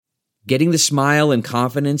Getting the smile and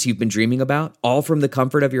confidence you've been dreaming about, all from the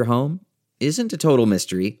comfort of your home, isn't a total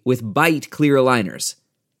mystery with Byte clear aligners.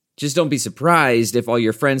 Just don't be surprised if all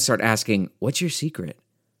your friends start asking, "What's your secret?"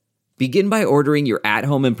 Begin by ordering your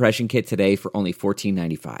at-home impression kit today for only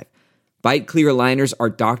 $14.95. Byte clear aligners are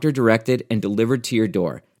doctor-directed and delivered to your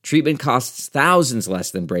door. Treatment costs thousands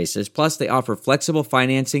less than braces, plus they offer flexible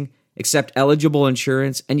financing, accept eligible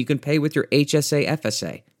insurance, and you can pay with your HSA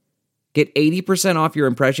FSA. Get 80% off your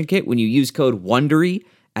impression kit when you use code WONDERY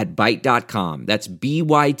at Byte.com. That's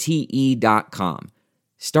BYTE.com.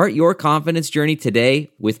 Start your confidence journey today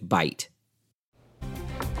with Byte.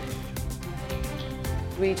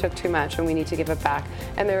 We took too much and we need to give it back.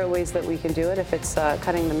 And there are ways that we can do it. If it's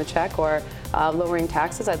cutting them a check or lowering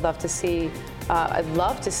taxes, I'd love to see a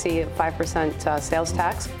 5% sales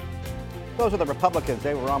tax. Those are the Republicans.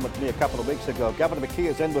 They were on with me a couple of weeks ago. Governor McKee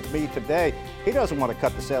is in with me today. He doesn't want to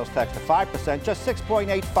cut the sales tax to 5%, just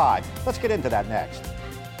 6.85. Let's get into that next.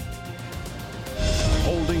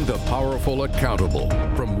 Holding the powerful accountable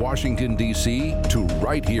from Washington, D.C. to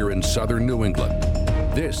right here in southern New England.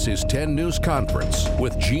 This is 10 News Conference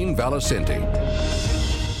with Gene Valicenti.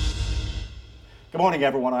 Good morning,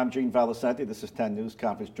 everyone. I'm Gene Valicenti. This is 10 News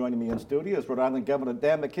Conference. Joining me in studio is Rhode Island Governor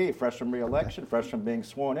Dan McKee, fresh from re-election, fresh from being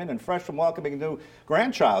sworn in, and fresh from welcoming a new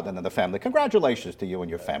grandchild into the family. Congratulations to you and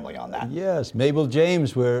your family on that. Yes, Mabel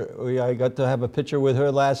James, I got to have a picture with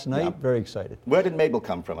her last night. Yeah. Very excited. Where did Mabel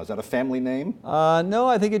come from? Is that a family name? No,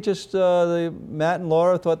 I think it just, Matt and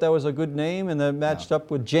Laura thought that was a good name, and that matched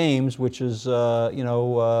up with James, which is, a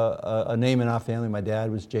name in our family. My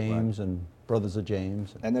dad was James, right. And brothers of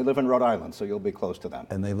James. And they live in Rhode Island, so you'll be close to them.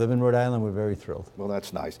 And they live in Rhode Island. We're very thrilled. Well,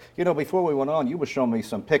 that's nice. You know, before we went on, you were showing me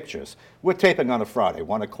some pictures. We're taping on a Friday,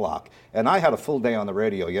 1 o'clock. And I had a full day on the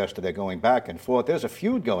radio yesterday going back and forth. There's a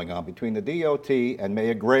feud going on between the DOT and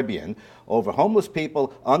Mayor Grebian over homeless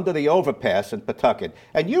people under the overpass in Pawtucket.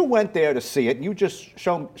 And you went there to see it, and you just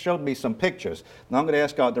showed me some pictures. Now I'm going to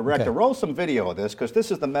ask our director, roll some video of this, because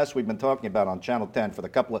this is the mess we've been talking about on Channel 10 for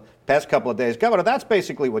the past couple of days. Governor, that's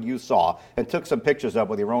basically what you saw and took some pictures of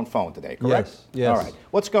with your own phone today, correct? Yes, yes. All right.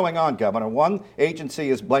 What's going on, Governor? One agency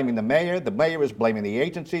is blaming the mayor is blaming the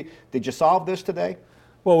agency. Did you solve this today?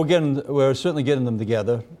 Well, we're certainly getting them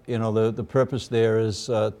together. You know, the purpose there is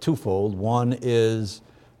twofold. One is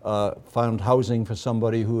find housing for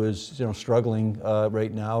somebody who is, struggling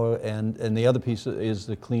right now, and the other piece is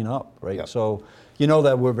the clean up, right? Yep. So, you know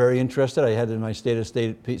that we're very interested. I had in my state of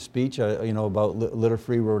state speech, about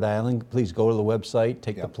litter-free Rhode Island. Please go to the website,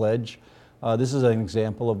 take the pledge. This is an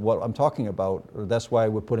example of what I'm talking about. That's why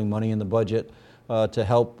we're putting money in the budget to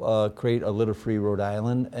help create a litter-free Rhode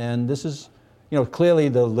Island. And this is, clearly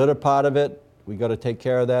the litter part of it. We got to take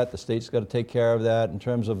care of that. The state's got to take care of that in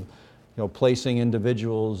terms of, placing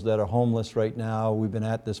individuals that are homeless right now. We've been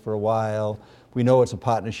at this for a while. We know it's a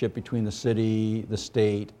partnership between the city, the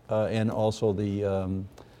state, and also the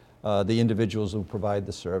individuals who provide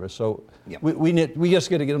the service. So we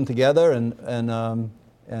just got to get them together, and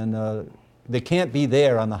they can't be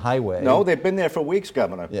there on the highway. No, they've been there for weeks,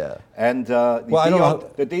 Governor. Yeah. And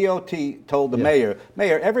the DOT told the mayor,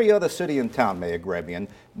 every other city in town, Mayor Grebian,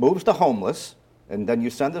 moves the homeless, and then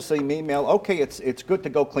you send us an email, okay, it's good to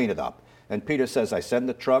go clean it up. And Peter says, I send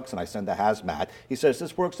the trucks and I send the hazmat. He says,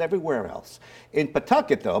 this works everywhere else. In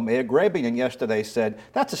Pawtucket, though, Mayor Grebian yesterday said,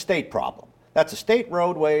 that's a state problem. That's a state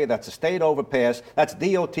roadway, that's a state overpass, that's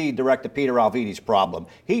DOT Director Peter Alvidi's problem.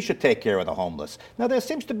 He should take care of the homeless. Now, there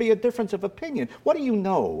seems to be a difference of opinion. What do you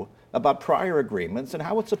know about prior agreements and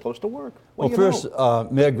how it's supposed to work? Well, first,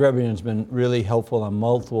 Mayor Grebian has been really helpful on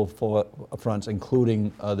multiple fronts,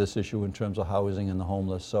 including this issue in terms of housing and the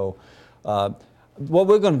homeless. So what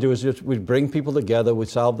we're going to do is we bring people together, we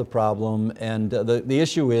solve the problem, and the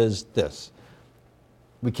issue is this.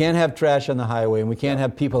 We can't have trash on the highway, and we can't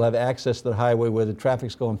have people have access to the highway where the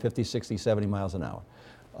traffic's going 50, 60, 70 miles an hour.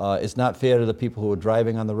 It's not fair to the people who are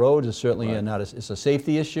driving on the roads. It's certainly it's a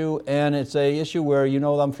safety issue, and it's a issue where,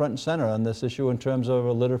 I'm front and center on this issue in terms of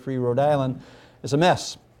a litter-free Rhode Island. It's a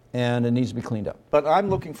mess, and it needs to be cleaned up. But I'm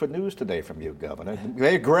looking for news today from you, Governor.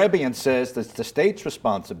 Mayor Grebian says that's the state's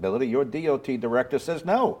responsibility. Your DOT director says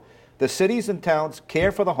no. The cities and towns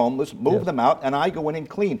care for the homeless, move them out, and I go in and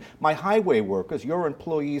clean. My highway workers, your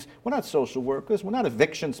employees, we're not social workers, we're not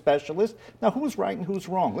eviction specialists. Now, who's right and who's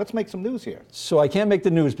wrong? Let's make some news here. So I can't make the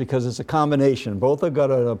news because it's a combination. Both have got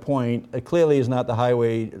a point. It clearly is not the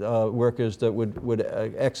highway workers that would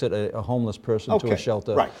exit a homeless person to a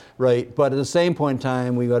shelter. Right. Right. But at the same point in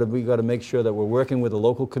time, we got to make sure that we're working with the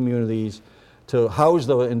local communities to house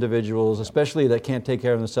the individuals, especially that can't take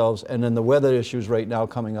care of themselves. And then the weather issues right now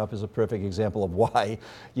coming up is a perfect example of why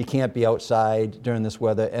you can't be outside during this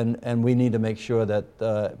weather. And we need to make sure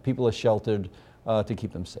that people are sheltered to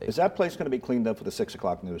keep them safe. Is that place going to be cleaned up for the 6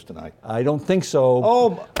 o'clock news tonight? I don't think so.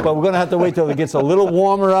 Oh, but we're going to have to wait till it gets a little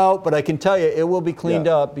warmer out. But I can tell you, it will be cleaned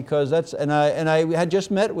up because that's. And I had just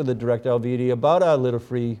met with the director Alviti about our litter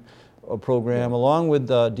free program, along with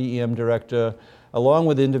the DEM director, along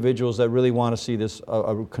with individuals that really want to see this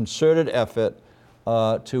a concerted effort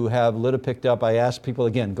to have litter picked up. I asked people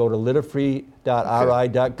again, go to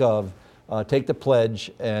litterfree.ri.gov. Take the pledge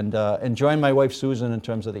and join my wife Susan in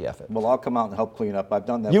terms of the effort. Well, I'll come out and help clean up. I've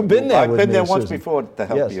done that. You've been there. I've been there once Susan. before to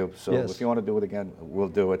help you. So yes. if you want to do it again, we'll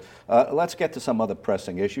do it. Let's get to some other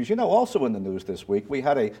pressing issues. You know, also in the news this week, we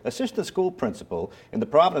had an assistant school principal in the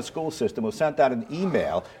Providence school system who sent out an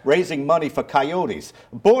email raising money for coyotes,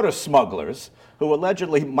 border smugglers, who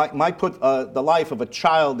allegedly might put the life of a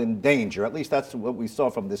child in danger. At least that's what we saw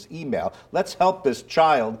from this email. Let's help this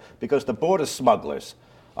child because the border smugglers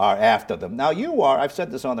are after them. Now you are, I've said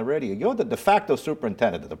this on the radio, you're the de facto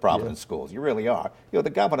superintendent of the Providence schools. You really are. You're the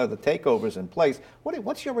governor. The takeover's in place.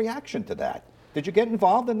 What's your reaction to that? Did you get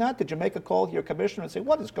involved in that? Did you make a call to your commissioner and say,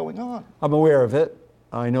 what is going on? I'm aware of it.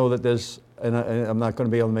 I know that there's, and I'm not going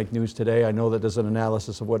to be able to make news today, I know that there's an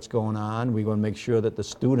analysis of what's going on. We're going to make sure that the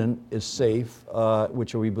student is safe,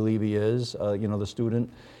 which we believe he is, the student,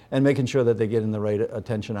 and making sure that they get in the right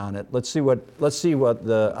attention on it. Let's see what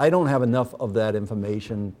I don't have enough of that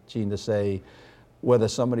information, Gene, to say whether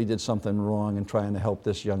somebody did something wrong in trying to help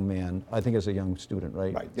this young man. I think it's a young student,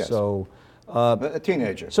 right? Right, yes. So, a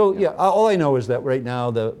teenager. So yeah, all I know is that right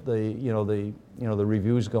now the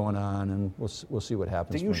review's going on, and we'll see what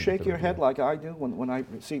happens. Do you shake your head like I do when I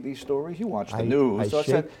see these stories? You watch the I news.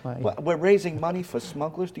 shake we're raising money for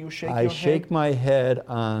smugglers. Do you shake your head? I shake my head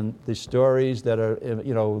on the stories that are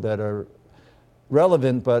that are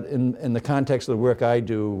relevant, but in the context of the work I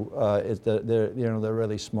do, they're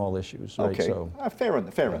really small issues. Right? Okay, So, fair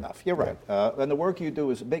enough. You're right. And the work you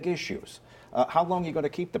do is big issues. How long are you going to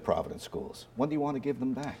keep the Providence schools? When do you want to give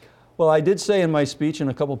them back? Well, I did say in my speech, and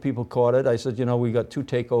a couple people caught it, I said, we got two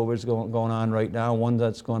takeovers going on right now, one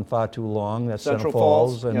that's gone far too long, that's Central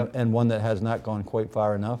Falls, Falls, and one that has not gone quite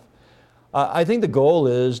far enough. I think the goal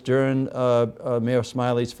is during Mayor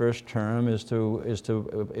Smiley's first term is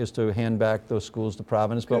to hand back those schools to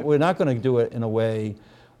Providence, but we're not going to do it in a way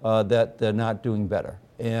that they're not doing better.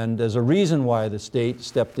 And there's a reason why the state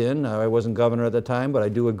stepped in. I wasn't governor at the time, but I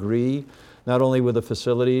do agree, not only with the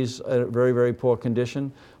facilities in very, very poor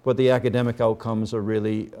condition, but the academic outcomes are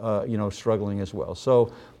really, struggling as well.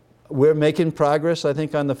 So we're making progress, I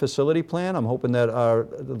think, on the facility plan. I'm hoping that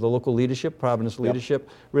the local leadership, Providence leadership,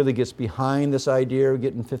 really gets behind this idea of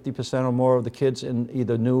getting 50% or more of the kids in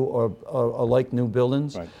either new or like new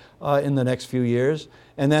buildings in the next few years.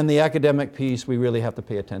 And then the academic piece, we really have to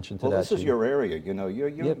pay attention to that. Well, this is your area.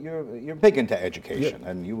 You're big into education,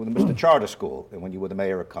 and you were the Mr. Charter School when you were the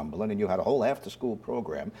mayor of Cumberland, and you had a whole after-school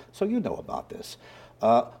program, so you know about this.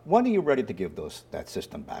 When are you ready to give that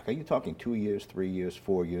system back? Are you talking 2 years, 3 years,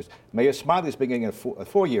 4 years? Mayor Smiley's beginning a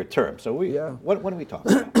 4-year term, so when are we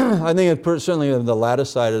talking about? I think it's certainly on the latter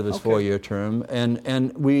side of his 4-year term, and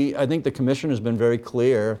I think the commission has been very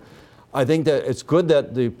clear. I think that it's good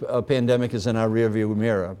that the pandemic is in our rearview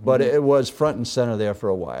mirror, but it was front and center there for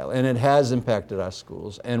a while, and it has impacted our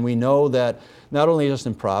schools. And we know that not only just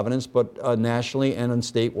in Providence, but nationally and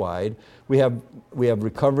statewide, we have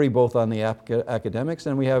recovery both on the academics,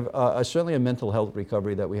 and we have certainly a mental health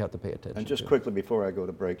recovery that we have to pay attention to. And just quickly before I go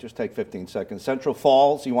to break, just take 15 seconds. Central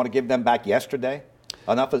Falls, you want to give them back yesterday?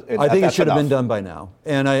 I think it should have been done by now,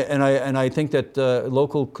 and I think that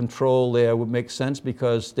local control there would make sense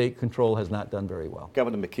because state control has not done very well.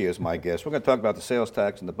 Governor McKee is my guest. We're going to talk about the sales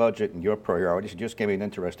tax and the budget and your priorities. You just gave me an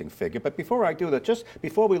interesting figure. But before I do that, just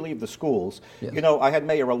before we leave the schools, I had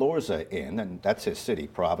Mayor Elorza in, and that's his city,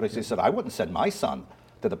 Providence. He said, I wouldn't send my son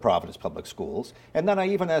to the Providence Public Schools. And then I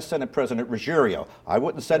even asked Senate President Ruggiero, I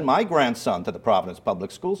wouldn't send my grandson to the Providence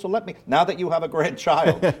Public Schools, so now that you have a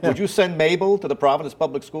grandchild, would you send Mabel to the Providence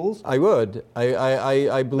Public Schools? I would.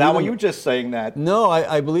 I believe. Now, were you just saying that? No,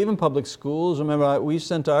 I believe in public schools. Remember, we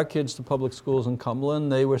sent our kids to public schools in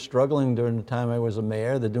Cumberland. They were struggling during the time I was a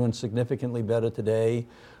mayor. They're doing significantly better today.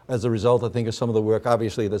 As a result, I think, of some of the work,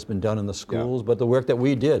 obviously, that's been done in the schools, but the work that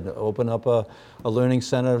we did, open up a learning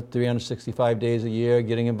center 365 days a year,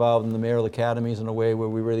 getting involved in the mayoral academies in a way where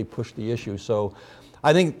we really pushed the issue. So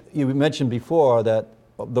I think you mentioned before that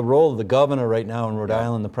the role of the governor right now in Rhode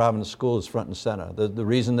Island, the Providence School, is front and center. The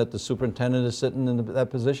reason that the superintendent is sitting in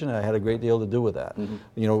that position, I had a great deal to do with that.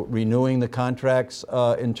 You know, renewing the contracts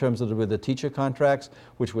in terms of with the teacher contracts,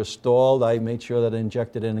 which were stalled. I made sure that I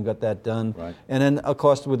injected in and got that done. Right. And then, of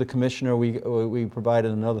course, with the commissioner, we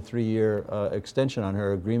provided another 3-year extension on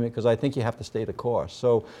her agreement, because I think you have to stay the course.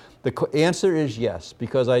 So the answer is yes,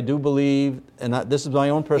 because I do believe, and this is my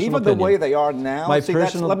own personal opinion. Even the way they are now,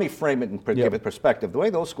 let me frame it and give it perspective. The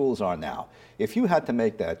way those schools are now, if you had to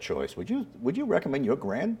make that choice, would you recommend your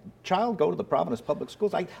grandchild go to the Providence Public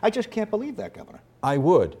Schools? I just can't believe that, Governor. I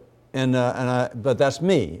would. But that's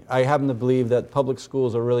me. I happen to believe that public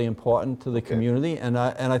schools are really important to the community, and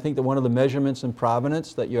I think that one of the measurements in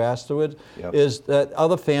Providence that you asked to it is that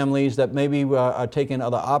other families that maybe are taking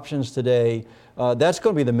other options today, that's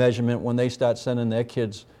going to be the measurement when they start sending their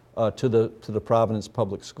kids to the Providence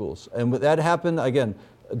Public Schools. And with that happened, again,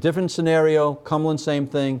 a different scenario, Cumberland, same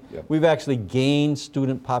thing. We've actually gained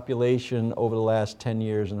student population over the last 10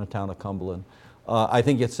 years in the town of Cumberland. I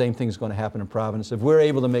think the same thing is going to happen in Providence. If we're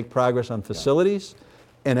able to make progress on facilities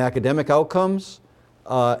and academic outcomes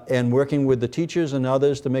and working with the teachers and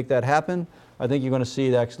others to make that happen, I think you're going to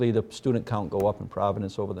see actually the student count go up in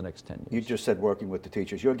Providence over the next 10 years. You just said working with the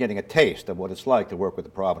teachers. You're getting a taste of what it's like to work with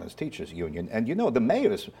the Providence Teachers Union. And you know, the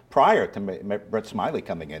mayors, prior to Brett Smiley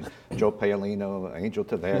coming in, Joe Paolino, Angel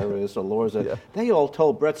Tavares, Alorza, they all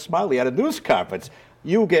told Brett Smiley at a news conference,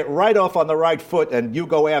 you get right off on the right foot and you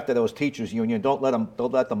go after those teachers union. Don't let them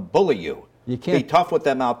bully you. You can't be tough with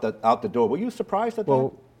them out the door. Were you surprised at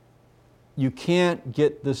that? You can't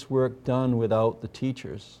get this work done without the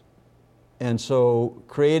teachers. And so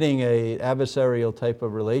creating a adversarial type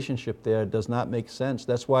of relationship there does not make sense.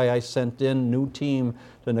 That's why I sent in a new team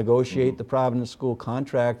to negotiate the Providence School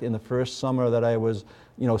contract in the first summer that I was,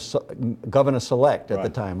 governor-select at the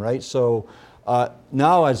time, right? So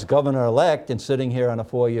now as governor-elect and sitting here on a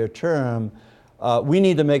 4-year term, we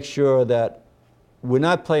need to make sure that we're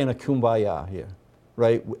not playing a kumbaya here,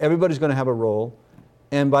 right? Everybody's going to have a role.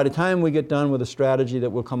 And by the time we get done with a strategy that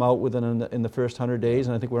we'll come out with in the first 100 days,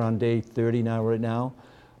 and I think we're on day 30 right now,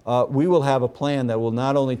 we will have a plan that will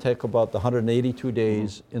not only take about the 182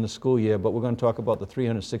 days in the school year, but we're going to talk about the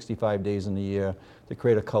 365 days in the year to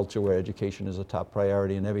create a culture where education is a top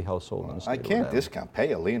priority in every household in the state. I can't discount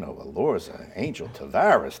Paolino, Alorza, Angel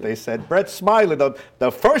Tavares. They said, Brett Smiley, the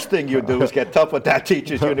first thing you do is get tough with that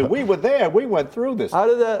teachers union. We were there. We went through this. How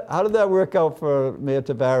did that work out for Mayor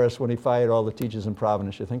Tavares when he fired all the teachers in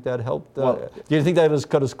Providence? You think that helped? Do you think that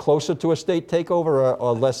got us closer to a state takeover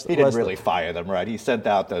or less? He didn't really fire them, right? He sent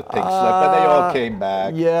out the pink slip, and they all came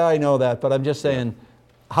back. Yeah, I know that, but I'm just saying,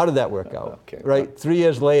 how did that work out? Right? 3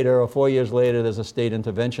 years later or 4 years later, there's a state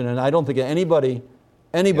intervention, and I don't think anybody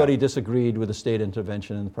disagreed with the state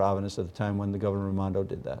intervention in Providence at the time when the Governor Raimondo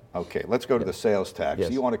did that. Okay, let's go to the sales tax.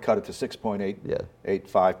 Yes. You want to cut it to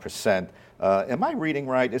 6.85%. Am I reading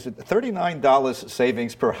right? Is it $39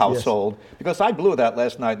 savings per household? Yes. Because I blew that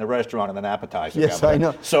last night in the restaurant in an appetizer. Yes, I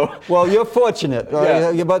know. So, well, you're fortunate.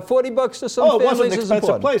 Right? About $40 to some families. It wasn't an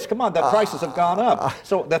expensive place. Come on, the prices have gone up.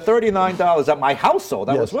 So the $39 at my household,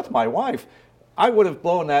 I was with my wife, I would have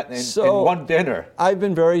blown that in one dinner. I've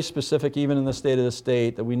been very specific, even in the state of the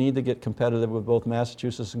state, that we need to get competitive with both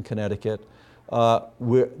Massachusetts and Connecticut.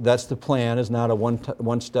 That's the plan. Is not a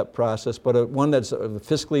one-step process, but one that's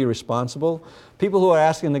fiscally responsible. People who are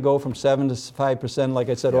asking to go from 7 to 5%, like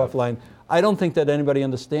I said offline, I don't think that anybody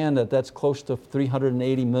understands that that's close to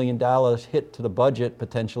 $380 million hit to the budget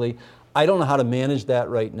potentially. I don't know how to manage that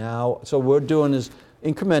right now. So what we're doing is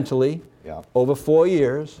incrementally, over 4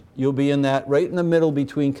 years, you'll be in that right in the middle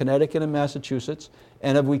between Connecticut and Massachusetts.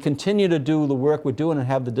 And if we continue to do the work we're doing and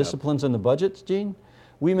have the disciplines in the budgets, Gene,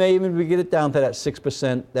 we may even get it down to that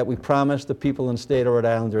 6% that we promised the people in the state of Rhode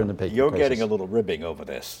Island during the pay You're getting a little ribbing over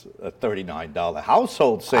this, $39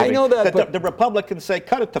 household savings. I know that, the Republicans say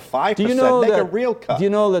cut it to 5%, make a real cut. Do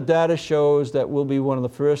you know that data shows that we'll be one of the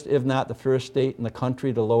first, if not the first state in the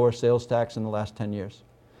country to lower sales tax in the last 10 years?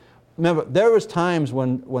 Remember, there was times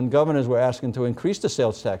when governors were asking to increase the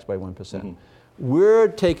sales tax by 1%. Mm-hmm. We're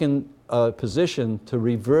taking a position to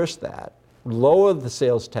reverse that, lower the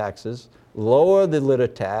sales taxes, lower the litter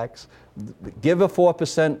tax, give a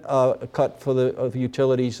 4% cut for the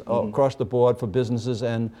utilities across the board for businesses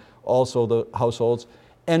and also the households.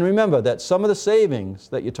 And remember that some of the savings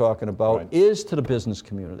that you're talking about is to the business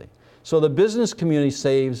community. So the business community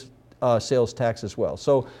saves sales tax as well.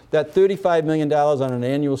 So that $35 million on an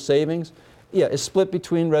annual savings, is split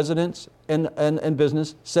between residents and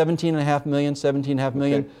business, $17.5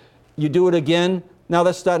 million. You do it again, now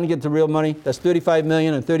that's starting to get to real money. That's $35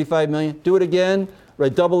 million and $35 million. Do it again,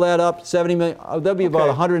 Right, double that up, 70 million. That'll be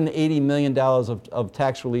about $180 million of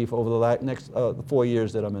tax relief over the next 4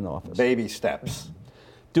 years that I'm in office. Baby steps.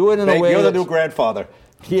 Do it in a way. You're the new grandfather.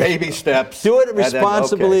 Yeah. Baby steps. Do it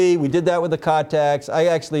responsibly. We did that with the car tax. I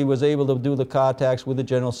actually was able to do the car tax with the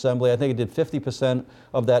General Assembly. I think it did 50%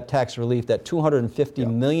 of that tax relief, that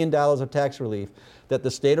 $250 million of tax relief that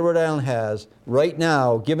the state of Rhode Island has right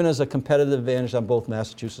now, giving us a competitive advantage on both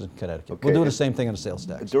Massachusetts and Connecticut. We'll do the same thing on the sales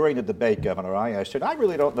tax. During the debate, Governor, I asked you, I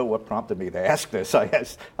really don't know what prompted me to ask this.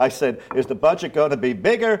 I said, is the budget going to be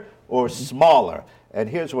bigger or smaller? And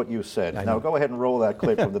here's what you said. Now go ahead and roll that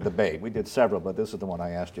clip from the debate. We did several, but this is the one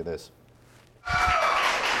I asked you this.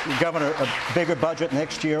 Governor, a bigger budget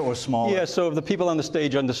next year or smaller? Yeah, so if the people on the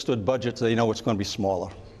stage understood budgets, they know it's going to be smaller.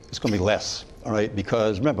 It's going to be less, all right?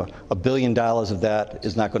 Because remember, $1 billion of that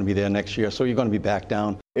is not going to be there next year, so you're going to be back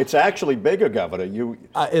down. It's actually bigger, Governor.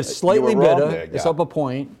 It's slightly better. There, yeah. It's up a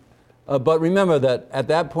point. But remember that at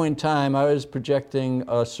that point in time, I was projecting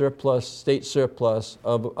a surplus, state surplus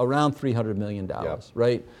of around $300 million,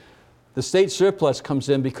 right? The state surplus comes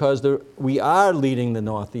in because we are leading the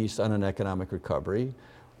Northeast on an economic recovery.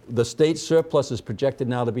 The state surplus is projected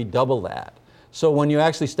now to be double that. So when you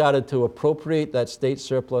actually started to appropriate that state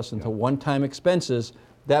surplus into one-time expenses,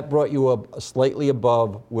 that brought you up slightly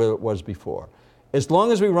above where it was before. As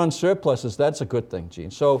long as we run surpluses, that's a good thing, Gene.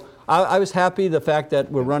 So I was happy the fact that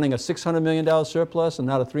we're running a $600 million surplus and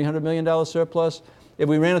not a $300 million surplus. If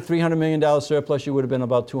we ran a $300 million surplus, you would have been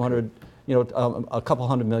about a couple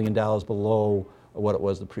 $100 million below what it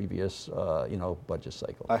was the previous, budget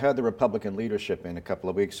cycle. I had the Republican leadership in a couple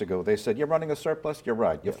of weeks ago. They said, you're running a surplus? You're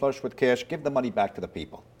right. You're flush with cash. Give the money back to the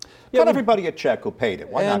people. Cut everybody a check who paid it.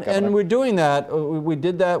 Why not, Governor? And we're doing that. We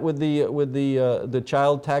did that with the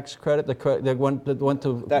child tax credit that went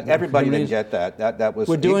to everybody didn't get that. That was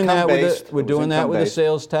we're doing income-based. We're doing that with the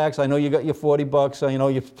sales tax. I know you got your $40. I know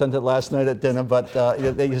you spent it last night at dinner, but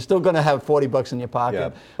you're still going to have $40 in your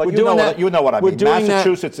pocket. Yeah. But you know what I mean.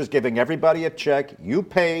 Massachusetts is giving everybody a check. You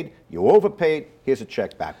paid, you overpaid, here's a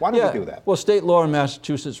check back. Why don't we do that? Well, state law in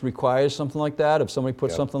Massachusetts requires something like that. If somebody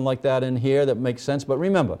puts something like that in here, that makes sense. But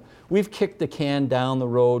remember, we've kicked the can down the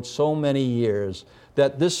road so many years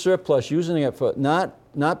that this surplus, using it for not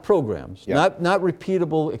programs, not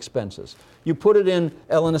repeatable expenses. You put it in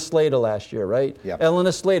Elena Slater last year, right? Yep.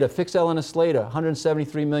 Elena Slater, fix Elena Slater,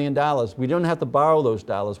 $173 million. We don't have to borrow those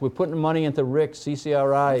dollars. We're putting money into RIC,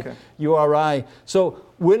 CCRI, URI. So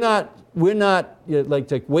we're not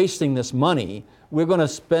wasting this money. We're going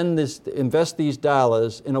to invest these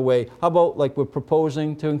dollars in a way. How about like we're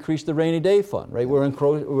proposing to increase the rainy day fund, right? We're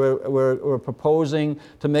proposing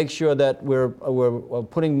to make sure that we're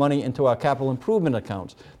putting money into our capital improvement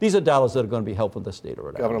accounts. These are dollars that are going to be helping the state of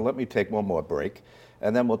Rhode Island. Governor, let me take one more break,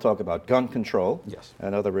 and then we'll talk about gun control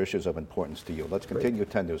and other issues of importance to you. Let's continue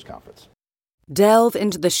 10 News Conference. Delve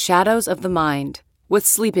into the shadows of the mind with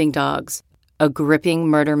Sleeping Dogs, a gripping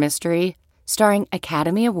murder mystery starring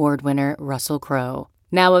Academy Award winner Russell Crowe.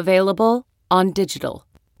 Now available on digital.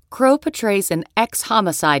 Crowe portrays an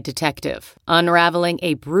ex-homicide detective unraveling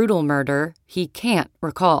a brutal murder he can't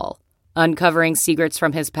recall. Uncovering secrets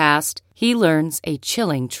from his past, he learns a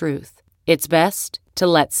chilling truth. It's best to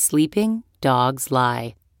let sleeping dogs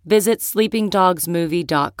lie. Visit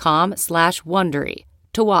sleepingdogsmovie.com/Wondery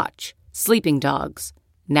to watch Sleeping Dogs,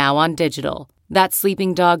 now on digital. That's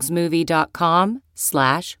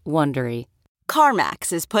sleepingdogsmovie.com/Wondery.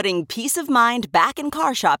 CarMax is putting peace of mind back in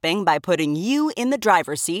car shopping by putting you in the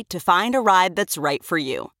driver's seat to find a ride that's right for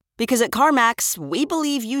you. Because at CarMax, we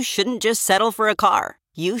believe you shouldn't just settle for a car.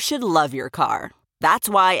 You should love your car. That's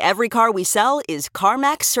why every car we sell is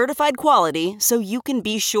CarMax certified quality, so you can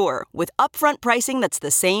be sure with upfront pricing that's the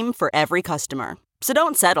same for every customer. So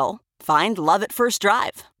don't settle. Find love at first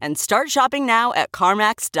drive and start shopping now at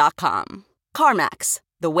CarMax.com. CarMax,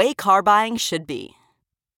 the way car buying should be.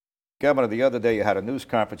 Governor, the other day you had a news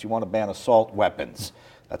conference. You want to ban assault weapons.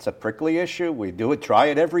 That's a prickly issue. We try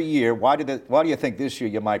it every year. Why do you think this year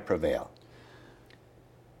you might prevail?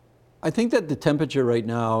 I think that the temperature right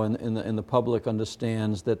now in the public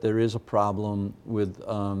understands that there is a problem with,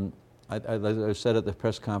 as I said at the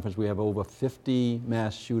press conference, we have over 50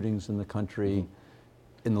 mass shootings in the country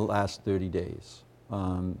in the last 30 days.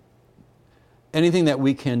 Anything that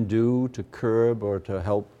we can do to curb or to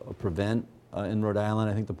help prevent in Rhode Island,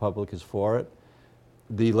 I think the public is for it.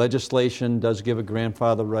 The legislation does give a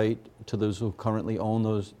grandfather right to those who currently own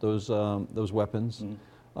those weapons,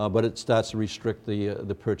 but it starts to restrict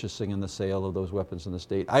the purchasing and the sale of those weapons in the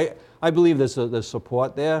state. I believe there's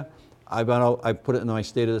support there. I put it in my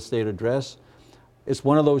State of the State address. It's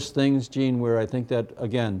one of those things, Gene, where I think that,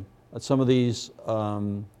 again, some of these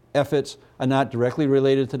efforts, are not directly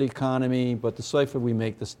related to the economy, but the safer we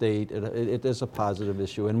make the state, it is a positive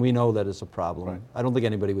issue, and we know that it's a problem. Right. I don't think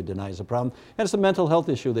anybody would deny it's a problem. And it's a mental health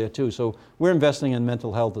issue there too, so we're investing in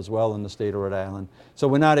mental health as well in the state of Rhode Island. So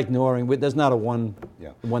we're not ignoring, there's not a one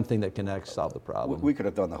thing that can actually solve the problem. We could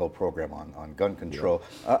have done the whole program on gun control.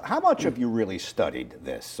 How much have you really studied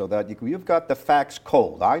this so that you've got the facts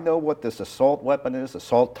cold? I know what this assault weapon is,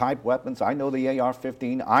 assault type weapons. I know the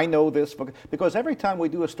AR-15. I know this because every time we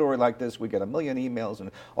do a story like this, we get a million emails and,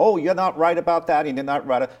 oh, you're not right about that and you're not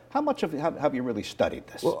right. How much have you really studied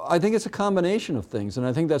this? Well, I think it's a combination of things, and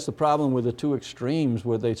I think that's the problem with the two extremes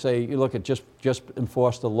where they say, you look at just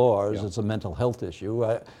enforce the laws, it's a mental health issue.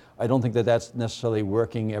 I don't think that that's necessarily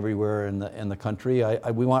working everywhere in the country.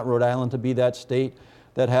 We want Rhode Island to be that state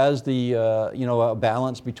that has the a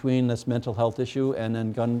balance between this mental health issue and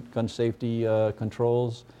then gun safety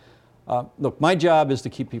controls. Look, my job is to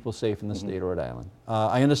keep people safe in the state of Rhode Island.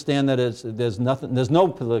 I understand that there's no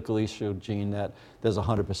political issue, Gene, that there's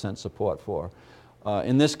 100% support for.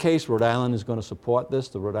 In this case, Rhode Island is going to support this.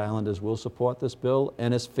 The Rhode Islanders will support this bill,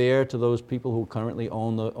 and it's fair to those people who currently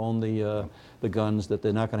own the guns that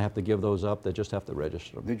they're not going to have to give those up. They just have to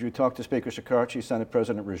register them. Did you talk to Speaker Shekarchi, Senate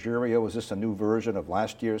President Ruggiero? Is this a new version of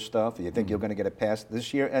last year's stuff? Do you think you're going to get it passed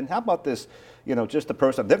this year? And how about this? Just the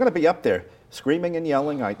person they're going to be up there screaming and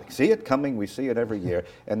yelling. I see it coming. We see it every year,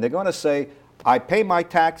 and they're going to say, I pay my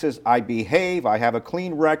taxes. I behave. I have a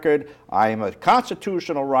clean record. I am a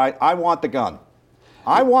constitutional right. I want the gun.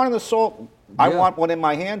 I want an assault. I want one in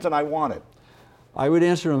my hands, and I want it. I would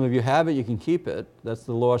answer them, if you have it, you can keep it. That's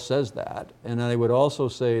the law says that. And I would also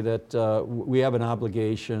say that we have an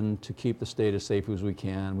obligation to keep the state as safe as we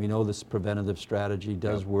can. We know this preventative strategy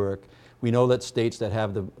does work. We know that states that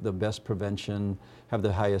have the best prevention have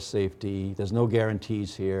the highest safety. There's no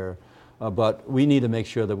guarantees here. But we need to make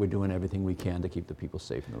sure that we're doing everything we can to keep the people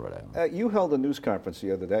safe in the Rhode Island. You held a news conference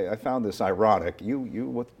the other day. I found this ironic. You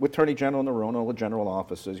with Attorney General Narono, the general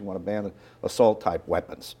offices, you want to ban assault-type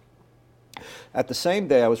weapons. At the same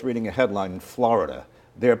day, I was reading a headline in Florida.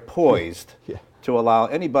 They're poised to allow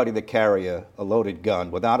anybody to carry a loaded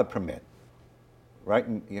gun without a permit, right?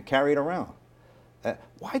 And you carry it around.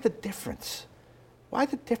 Why the difference? Why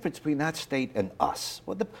the difference between that state and us?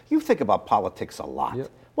 Well, you think about politics a lot.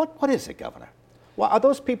 Yep. What is it, Governor? Well, are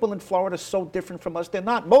those people in Florida so different from us? They're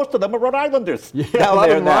not. Most of them are Rhode Islanders down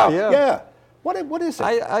there now. Yeah. What is it?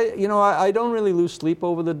 I don't really lose sleep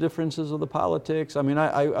over the differences of the politics. I mean,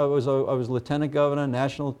 I was lieutenant governor,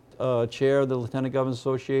 national chair of the Lieutenant Governors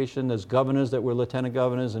Association. There's governors that were lieutenant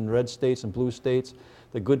governors in red states and blue states.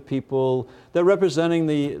 They're good people. They're representing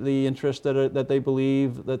the interests that they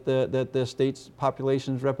believe that their state's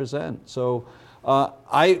populations represent. So.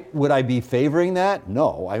 Would I be favoring that?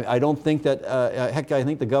 No, I don't think that. Heck, I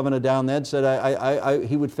think the governor down there said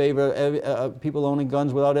he would favor people owning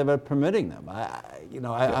guns without ever permitting them.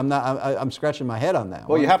 I'm scratching my head on that.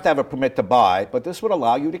 Well, you have to have a permit to buy, but this would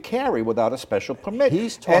allow you to carry without a special permit.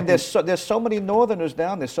 And there's so many Northerners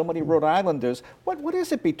down there, so many Rhode Islanders. What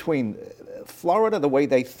is it between Florida, the way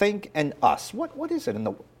they think, and us? What is it in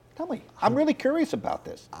the? Tell me. I'm really curious about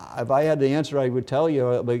this. If I had the answer, I would tell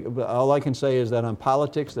you. But all I can say is that on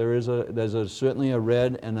politics, there's certainly a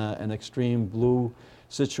red and an extreme blue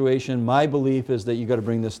situation. My belief is that you got to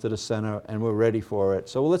bring this to the center, and we're ready for it.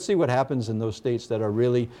 So let's see what happens in those states that are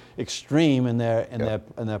really extreme in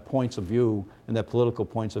their points of view, in their political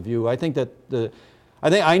points of view. I think that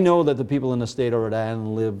I know that the people in the state of Rhode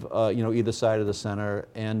Island live, either side of the center,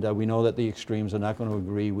 and we know that the extremes are not going to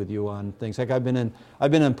agree with you on things. Like I've been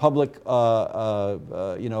in public,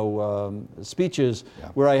 speeches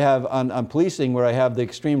where I have on policing, where I have the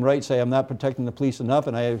extreme right say I'm not protecting the police enough,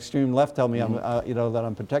 and I have extreme left tell me that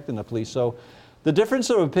I'm protecting the police. So. The difference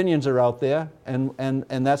of opinions are out there, and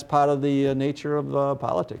that's part of the nature of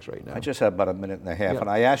politics right now. I just have about a minute and a half, and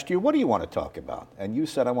I asked you, what do you want to talk about? And you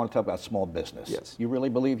said, I want to talk about small business. Yes. You really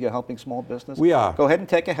believe you're helping small business? We are. Go ahead and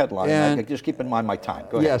take a headline. And just keep in mind my time.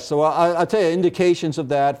 Go ahead. Yes, so I'll tell you indications of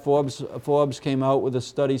that. Forbes came out with a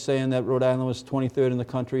study saying that Rhode Island was 23rd in the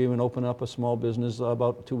country and opened up a small business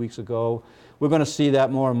about 2 weeks ago. We're going to see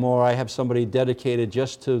that more and more. I have somebody dedicated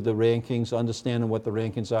just to the rankings, understanding what the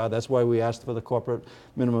rankings are. That's why we asked for the corporate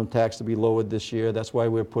minimum tax to be lowered this year. That's why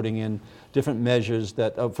we're putting in different measures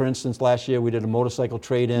that, for instance, last year we did a motorcycle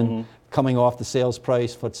trade-in coming off the sales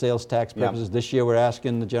price for sales tax purposes. This year we're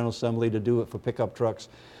asking the General Assembly to do it for pickup trucks.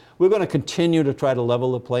 We're going to continue to try to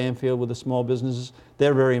level the playing field with the small businesses.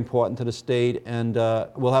 They're very important to the state, and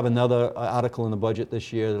we'll have another article in the budget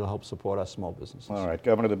this year that will help support our small businesses. All right,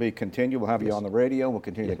 Governor, to be continued. We'll have you on the radio. We'll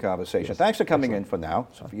continue the conversation. Thanks for coming in for now.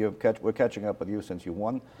 So we're catching up with you since you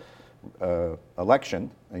won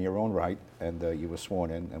election in your own right, and you were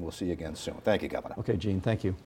sworn in, and we'll see you again soon. Thank you, Governor. Okay, Gene, thank you.